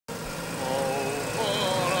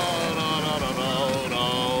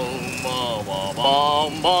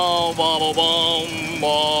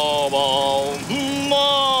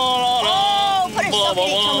Oh, put a stop in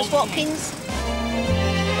it, Thomas Watkins.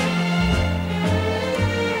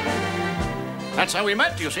 That's how we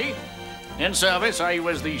met, you see. In service, I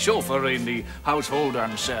was the chauffeur in the household,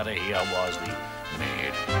 and Sarah here was the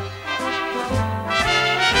maid.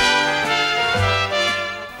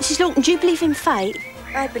 Mrs. Lawton, do you believe in fate?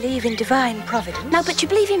 I believe in divine providence. No, but do you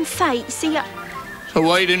believe in fate? See, So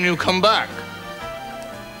why didn't you come back?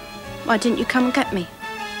 Why didn't you come and get me?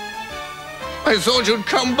 I thought you'd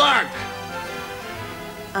come back.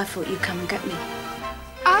 I thought you'd come and get me.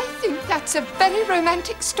 I think that's a very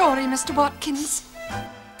romantic story, Mr. Watkins.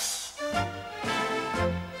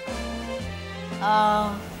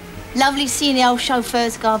 Oh, lovely seeing the old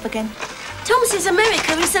chauffeur's garb again. Thomas's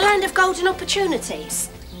America is the land of golden opportunities.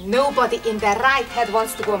 Nobody in their right head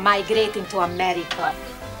wants to go migrating to America.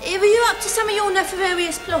 Were you up to some of your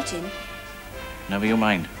nefarious plotting? Never you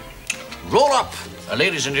mind. Roll up,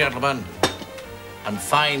 ladies and gentlemen, and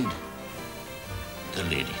find the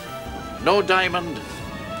lady. No diamond,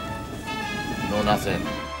 no nothing.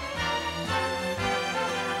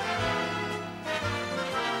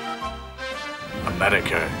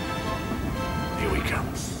 America.